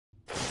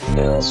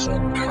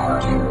Nelson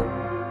Carter.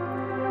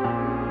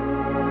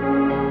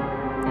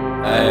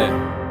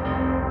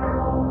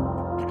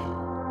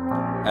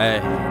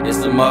 Hey, it's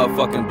the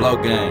motherfucking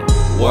BlowGang.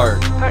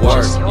 Work,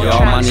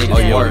 y'all my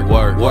niggas work,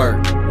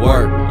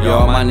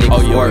 y'all my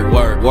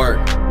niggas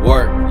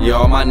work,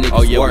 y'all my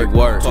niggas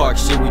work. Talk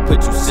shit, we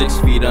put you 6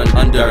 feet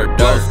under.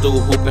 Girls do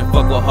hoop and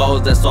fuck with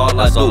hoes, that's all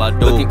I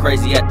do. Looking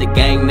crazy at the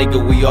gang,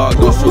 nigga, we all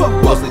go shoot.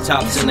 Mostly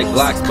chops in the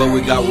Glocks, but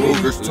we got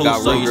Rugers too.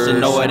 So you should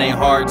know it ain't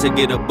hard to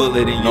get a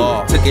bullet in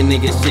you. Took a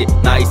nigga shit,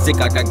 now he sick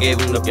like I gave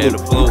him the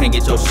flu. You can't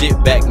get your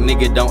shit back,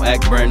 nigga, don't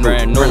act brand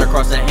new. Run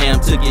across the ham,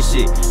 took your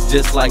shit,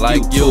 just like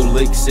you. 2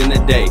 licks in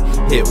a day,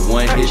 hit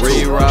 1, hit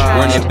 2.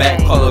 Running back,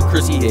 call up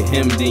Chris, he hit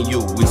him, then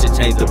you. We should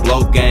change the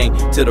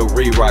BlowGang to the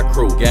Re-Rock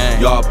crew.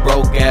 Y'all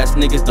broke ass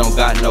niggas don't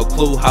got no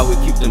clue how we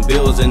keep them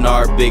bills in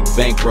our big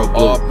bankroll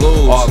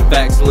blue. All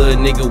facts, little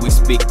nigga, we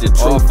speak the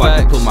truth. I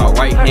can put my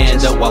right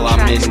hand up while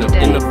I'm in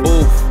the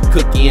booth.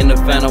 Cookie in the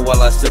Fanta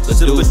while I sip the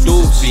deuce.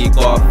 You speak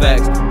all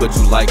facts, but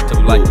you like to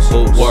boost.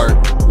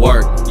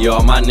 Work,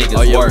 y'all my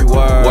niggas work,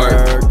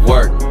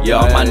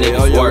 y'all my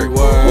niggas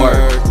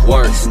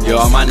work,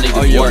 y'all my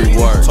niggas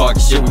work. Talk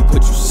shit, we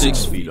put you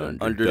 6 feet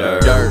under the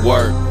dirt.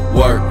 Work,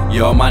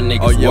 y'all my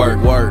niggas work,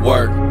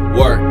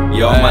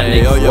 y'all my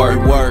niggas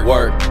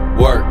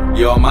work,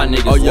 y'all my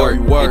niggas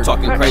work. And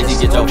talking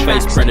crazy, get your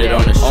face printed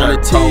on the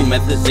shirt. Cold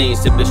methazine,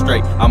 sipping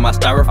straight on my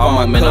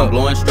styrofoam, and I'm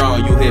blowing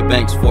strong. You hit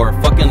banks for a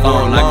fucking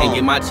loan. I can't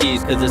get my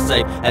cheese cause it's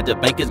safe at the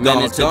bank is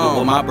gone. And took it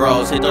with my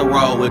bros, hit the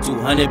road with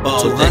 200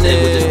 balls. That's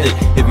it with the stick.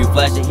 If you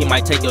flash it, he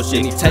might take your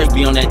shit. Touch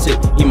me on that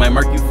tip, he might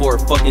murk you for a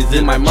fucking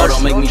zip. My murder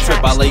don't make me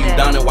trip, I lay you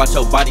down and watch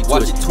your body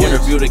twitch.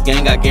 Interview the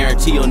gang, I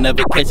guarantee you'll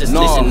never catch a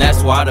snitch. And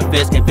that's why the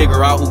feds can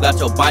figure out who got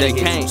your body.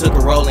 Took a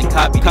roll and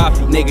copy.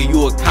 Nigga,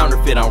 you a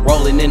counterfeit, I'm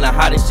rolling in the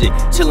hottest shit.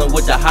 Chillin'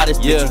 with the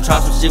hottest bitch. You try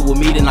some shit with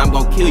me, then I'm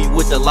gon' kill you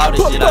with the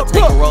loudest shit. I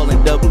take a roll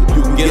and double it,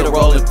 you can get a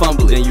roll and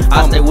fumble it.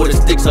 I stay with a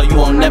stick so you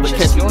won't never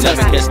catch me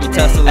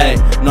tussling. Hey,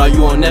 no,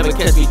 you won't never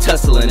catch me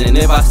tussling. And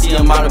if I see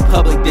him out in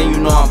public, then you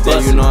know I'm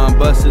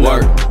bustin'.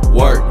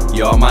 Work,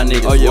 y'all my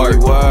niggas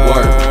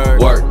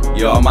work,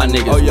 y'all my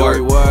niggas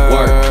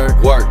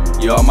work,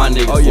 y'all my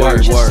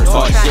niggas work.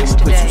 Talk shit, we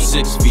put you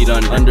 6 feet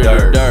under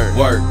the dirt.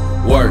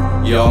 Work,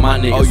 y'all my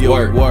niggas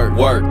work,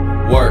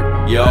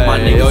 y'all my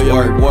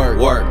niggas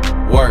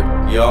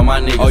work, y'all my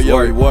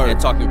niggas work. And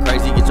talking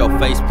crazy, get your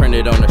face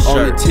printed on the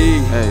shirt.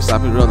 Hey,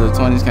 sloppy roller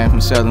 20s came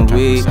from selling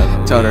weed.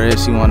 Told her if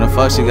she wanna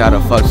fuck, she gotta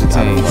fuck the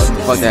team.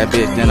 Fuck that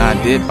bitch, then I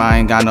dip, I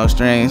ain't got no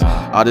strings.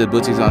 All the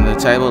booties on the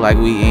table like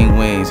we eating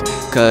wings.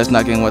 Cuz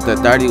snuck in with the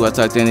 30, was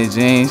tucked in his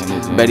jeans.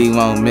 Bet he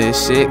won't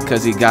miss shit,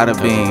 cause he got a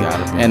beam.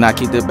 And I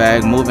keep the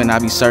bag moving, I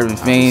be serving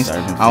fiends.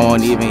 I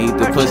won't even eat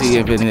the pussy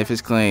even if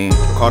it's clean.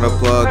 Call the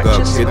plug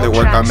up, get the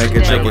work, I make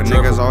it triple.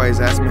 Niggas always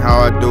ask me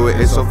how I do it,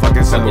 it's so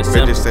fucking simple.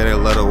 Bitches say they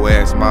love the way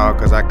I smile,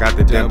 cause I got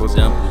the dimples.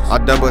 I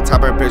double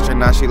tap her picture,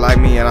 now she like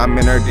me and I'm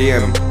in her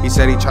DM. He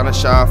said he tryna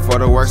shop for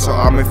the work, so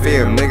I'm in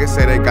film. Niggas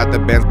say they got the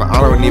Benz, but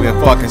I don't even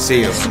fucking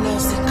see him. See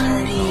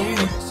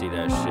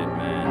that shit,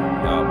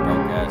 man. Y'all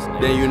broke ass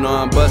niggas. Then you know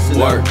I'm bustin'.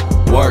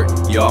 Work,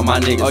 y'all my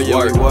niggas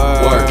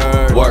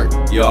work,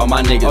 y'all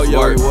my niggas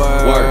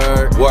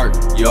work,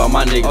 y'all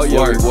my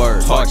niggas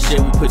work. Talk shit,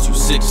 we put you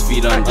 6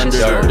 feet under the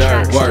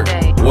dirt. Work,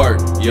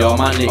 y'all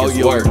my niggas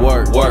work,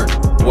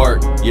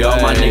 y'all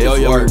my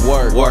niggas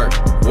work,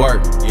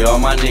 y'all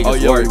my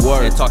niggas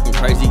work. And talking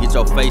crazy, get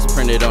your face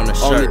printed on the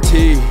shirt.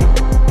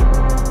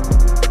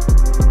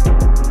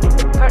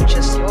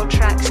 Purchase